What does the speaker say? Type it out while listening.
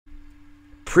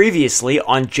Previously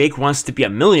on Jake Wants to Be a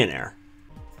Millionaire.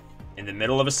 In the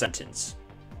middle of a sentence.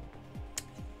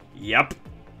 Yep,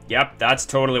 that's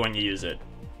totally when you use it.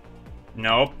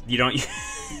 Nope, you don't.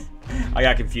 I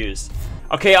got confused.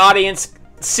 Okay, audience,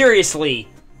 seriously,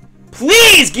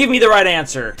 please give me the right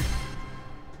answer.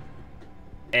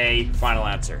 A, final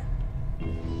answer.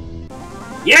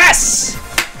 Yes!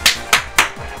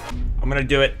 I'm gonna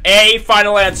do it. A,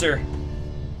 final answer.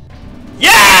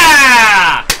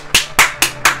 Yeah!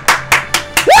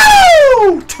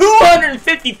 Woo!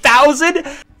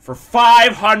 $250,000 for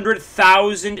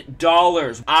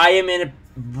 $500,000. I am in a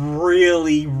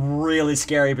really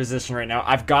scary position right now.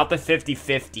 I've got the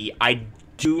 50-50. I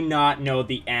do not know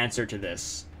the answer to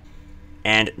this.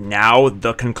 And now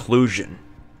the conclusion.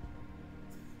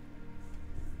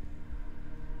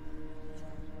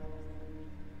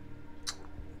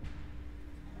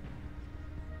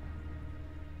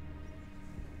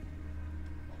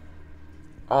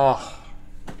 Oh.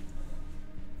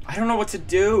 I don't know what to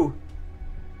do.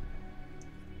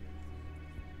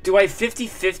 Do I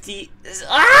 50-50?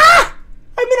 Ah!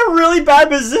 I'm in a really bad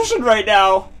position right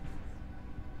now.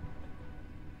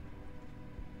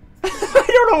 I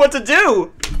don't know what to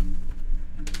do.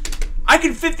 I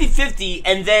can 50-50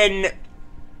 and then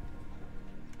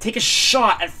take a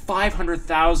shot at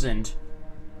 500,000.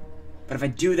 But if I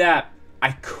do that,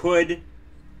 I could...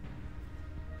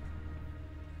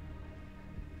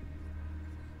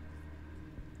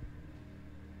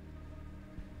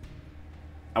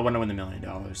 I want to win the $1 million.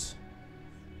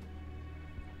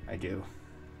 I do.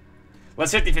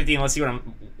 Let's 50-50 and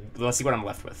let's see what I'm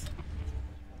left with.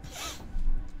 I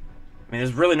mean,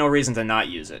 there's really no reason to not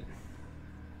use it.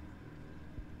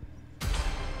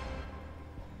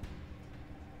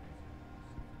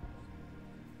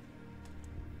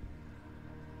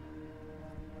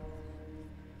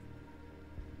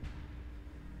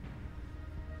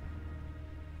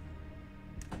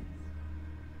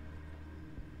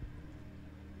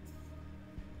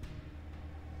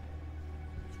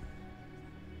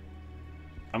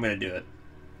 I'm gonna do it.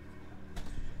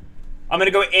 I'm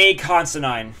gonna go A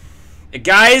Constantine.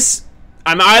 Guys,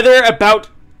 I'm either about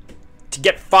to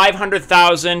get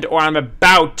 500,000 or I'm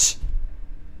about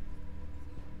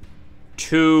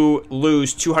to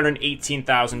lose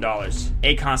 $218,000.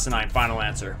 A Constantine, final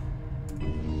answer.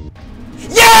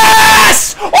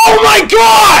 Yes! Oh my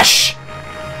gosh!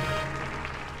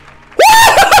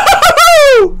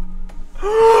 Woo!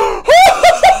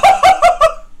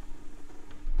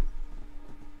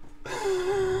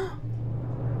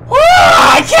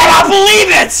 I cannot believe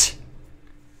it!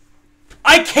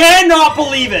 I cannot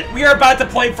believe it! We are about to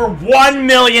play for $1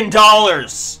 million!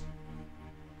 This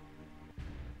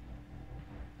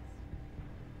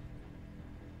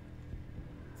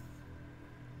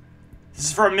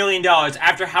is for $1 million.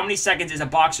 After how many seconds is a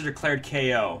boxer declared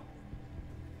KO?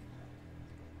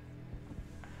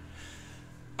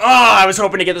 Oh, I was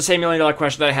hoping to get the same $1 million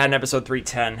question that I had in episode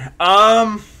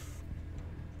 310.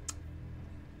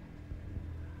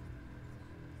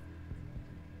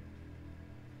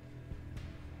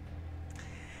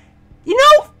 You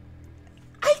know,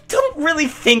 I don't really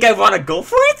think I want to go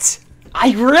for it.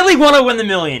 I really want to win the $1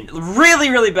 million.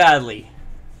 Really badly.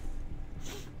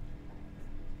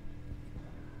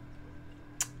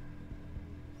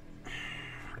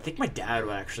 I think my dad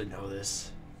would actually know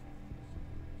this.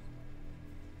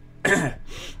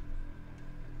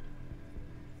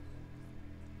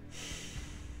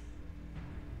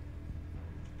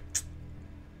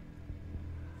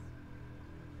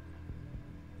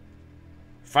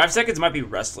 5 seconds might be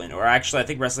wrestling, or actually I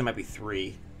think wrestling might be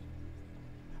 3.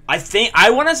 I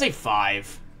want to say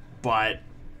 5, but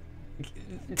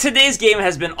today's game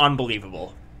has been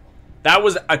unbelievable. That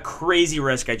was a crazy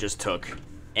risk I just took,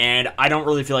 and I don't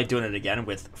really feel like doing it again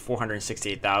with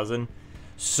 468,000.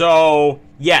 So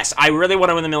yes, I really want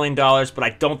to win the $1 million, but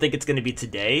I don't think it's going to be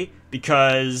today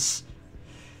because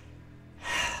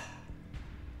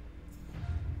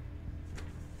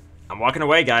I'm walking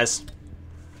away, guys.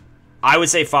 I would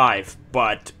say 5,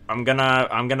 but I'm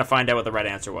gonna find out what the right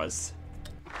answer was.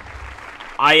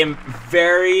 I am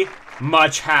very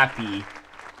much happy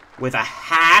with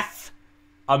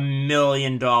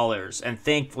 $500,000, and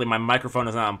thankfully my microphone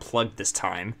is not unplugged this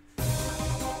time.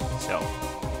 So,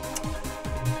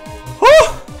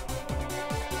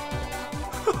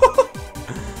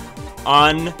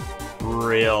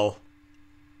 unreal.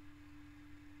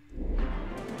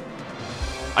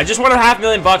 I just won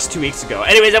 $500,000 2 weeks ago.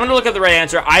 Anyways, I'm gonna look up the right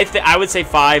answer. I would say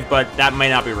 5, but that might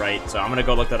not be right. So I'm gonna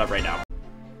go look that up right now.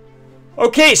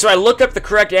 Okay, so I looked up the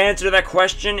correct answer to that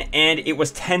question, and it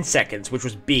was 10 seconds, which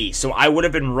was B. So I would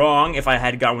have been wrong if I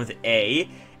had gone with A.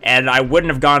 and I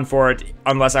wouldn't have gone for it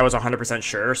unless I was 100%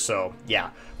 sure, so yeah.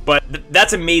 But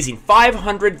that's amazing.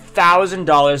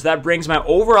 $500,000. That brings my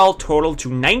overall total to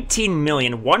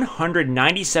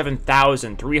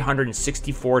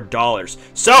 $19,197,364.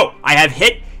 So, I have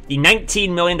hit the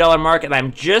 $19 million mark, and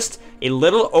I'm just a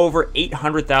little over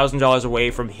 $800,000 away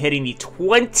from hitting the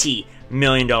 $20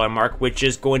 million mark, which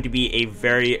is going to be a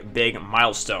very big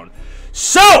milestone.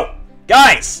 So,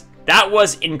 guys, that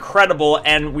was incredible,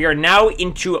 and we are now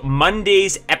into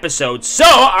Monday's episode. So,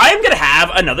 I'm going to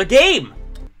have another game.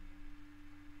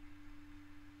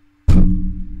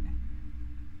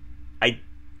 I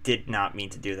did not mean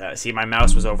to do that. See, my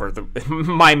mouse was over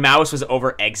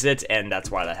exit, and that's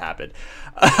why that happened.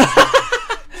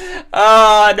 No,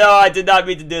 I did not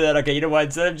mean to do that. Okay, you know what?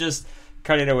 Instead of just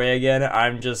cutting away again,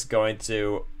 I'm just going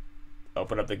to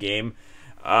open up the game.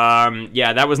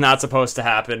 Yeah, that was not supposed to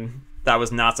happen. That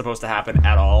was not supposed to happen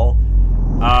at all.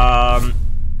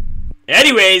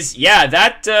 Anyways, yeah,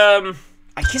 that, I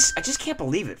just can't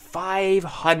believe it.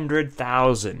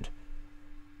 500,000.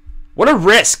 What a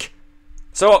risk.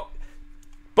 So,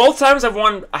 both times I've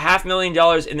won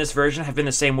 $500,000 in this version have been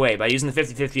the same way, by using the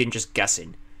 50-50 and just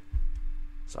guessing.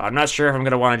 So I'm not sure if I'm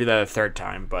going to want to do that a third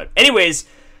time. But anyways,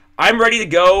 I'm ready to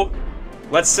go.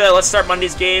 Let's start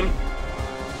Monday's game.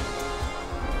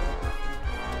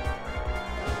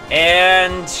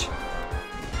 And,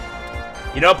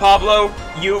 you know, Pablo,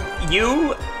 you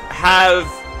have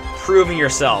proven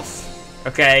yourself,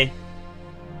 okay?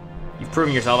 You've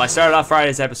proven yourself. I started off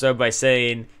Friday's episode by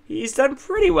saying he's done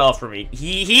pretty well for me.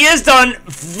 He has done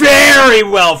very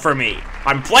well for me.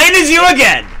 I'm playing as you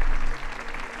again.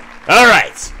 All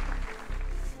right.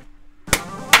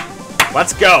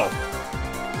 Let's go.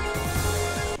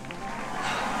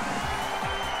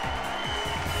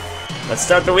 Let's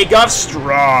start the week off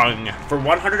strong. For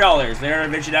 $100, there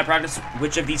mentioned at practice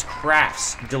which of these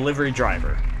crafts? Delivery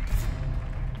driver.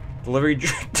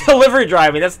 Delivery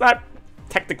driving. That's not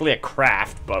technically a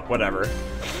craft, but whatever.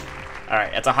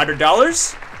 Alright, that's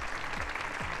 $100.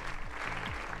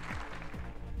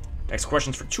 Next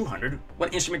question's for $200.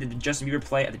 What instrument did Justin Bieber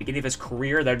play at the beginning of his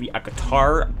career? That would be a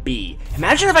guitar B.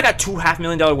 Imagine if I got two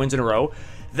 $500,000 wins in a row.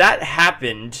 That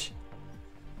happened...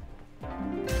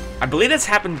 I believe that's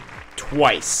happened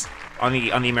twice on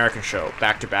the American show,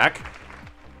 back to back.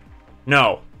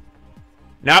 No.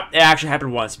 Nope, it actually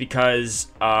happened once because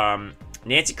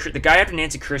the guy after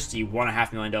Nancy Christie won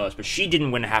 $500,000, but she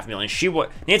didn't win $500,000.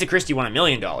 Nancy Christie won $1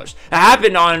 million. That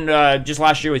happened on just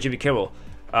last year with Jimmy Kimmel.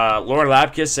 Lauren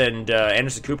Lapkus and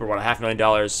Anderson Cooper won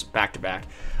 $500,000 back to back.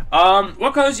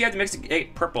 What colors do you have to mix the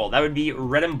purple? That would be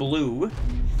red and blue,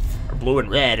 or blue and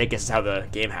red. I guess is how the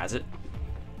game has it.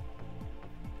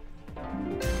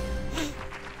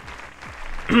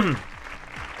 Okay,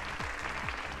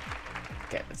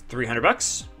 that's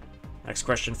 $300. Next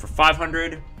question for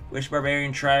 $500. Which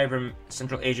barbarian tribe from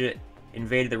Central Asia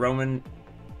invaded the Roman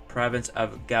province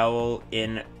of Gaul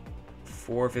in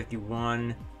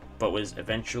 451, but was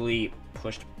eventually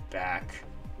pushed back?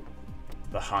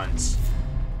 The Huns.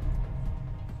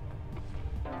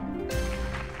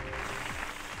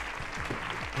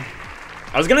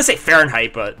 I was gonna say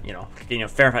Fahrenheit, but you know,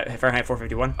 Fahrenheit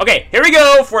 451. Okay, here we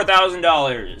go.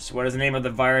 $4,000. What is the name of the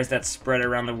virus that spread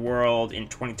around the world in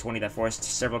 2020 that forced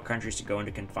several countries to go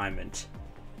into confinement?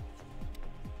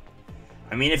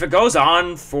 I mean, if it goes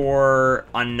on for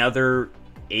another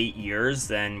 8 years,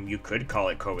 then you could call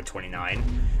it COVID-29.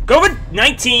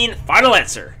 COVID-19. Final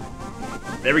answer.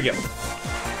 There we go.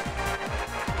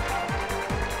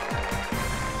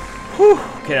 Whew.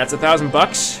 Okay, that's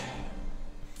 $1,000.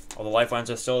 All the lifelines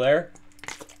are still there.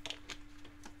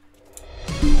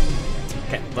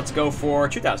 Okay, let's go for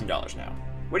 $2,000 now.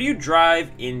 What do you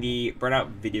drive in the Burnout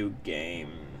video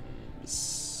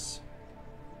games?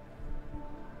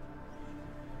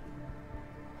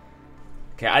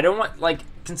 Okay, I don't want, like,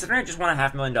 considering I just won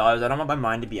 $500,000, I don't want my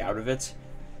mind to be out of it.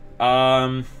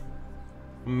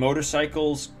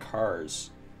 Motorcycles,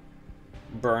 cars.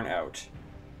 Burnout.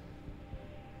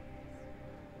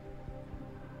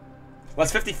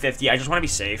 Let's 50-50. I just want to be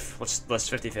safe. Let's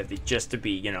 50-50 just to be,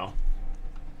 you know.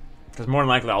 Because more than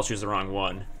likely I'll choose the wrong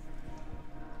one.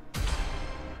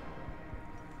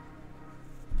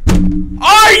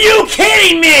 Are you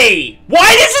kidding me?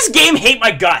 Why does this game hate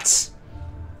my guts?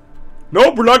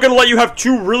 Nope, we're not going to let you have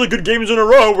 2 really good games in a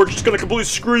row. We're just going to completely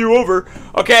screw you over.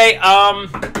 Okay,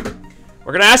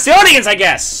 we're going to ask the audience, I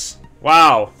guess.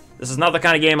 Wow. This is not the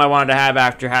kind of game I wanted to have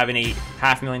after having a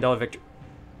 $500,000 victory.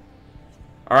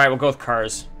 Alright, we'll go with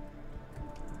cars.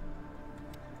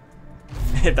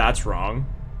 If that's wrong.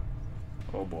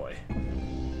 Oh boy.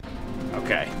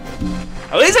 Okay.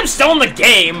 At least I'm still in the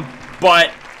game, but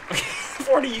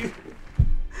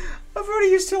I've already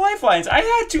used 2 lifelines. I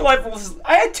had 2 lifelines.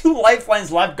 I had 2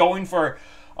 lifelines left, going for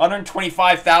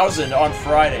 125,000 on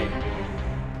Friday.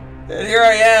 And here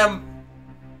I am,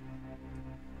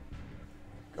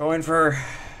 going for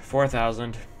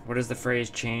 4,000. What does the phrase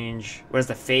change? What does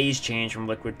the phase change from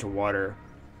liquid to water?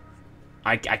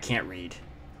 I can't read.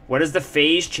 What does the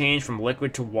phase change from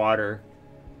liquid to water?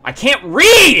 I can't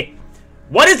read!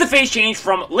 What is the phase change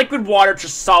from liquid water to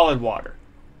solid water?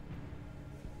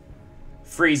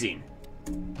 Freezing.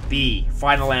 B.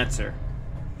 Final answer.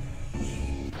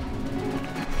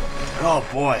 Oh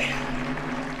boy.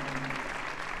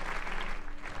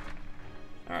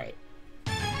 Alright.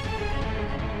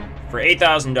 For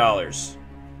 $8,000.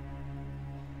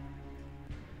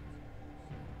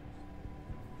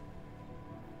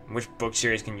 Which book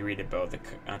series can you read about the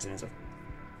continents of...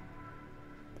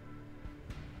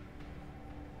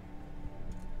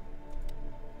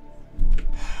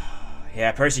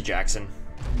 Yeah, Percy Jackson.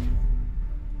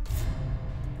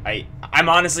 I'm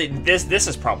honestly, this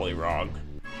is probably wrong.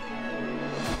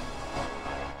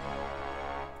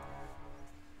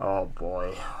 Oh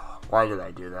boy. Why did I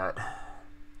do that?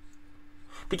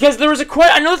 Because there was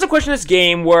I know there's a question in this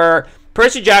game where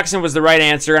Percy Jackson was the right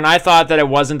answer, and I thought that it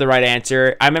wasn't the right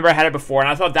answer. I remember I had it before, and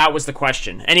I thought that was the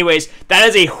question. Anyways, that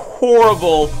is a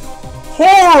horrible,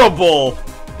 horrible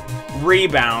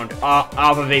rebound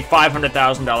off of a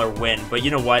 $500,000 win. But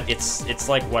you know what? It's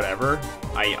like whatever.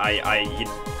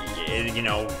 You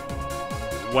know,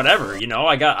 whatever. You know,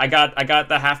 I got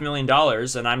the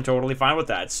 $500,000, and I'm totally fine with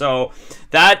that. So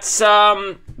that's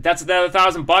the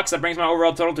 $1,000. That brings my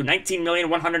overall total to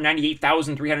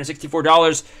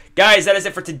 $19,198,364. Guys, that is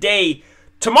it for today.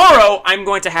 Tomorrow, I'm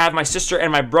going to have my sister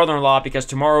and my brother-in-law, because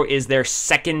tomorrow is their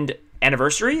 2nd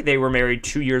anniversary. They were married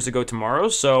 2 years ago tomorrow,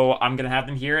 so I'm gonna have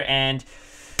them here, and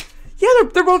yeah,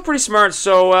 they're both pretty smart.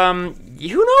 So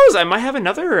who knows? I might have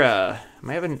another I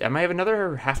might have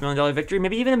another $500,000 victory,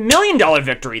 maybe even $1 million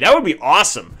victory. That would be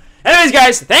awesome. Anyways,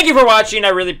 guys, thank you for watching. I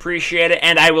really appreciate it,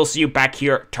 and I will see you back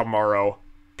here tomorrow.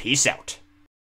 Peace out.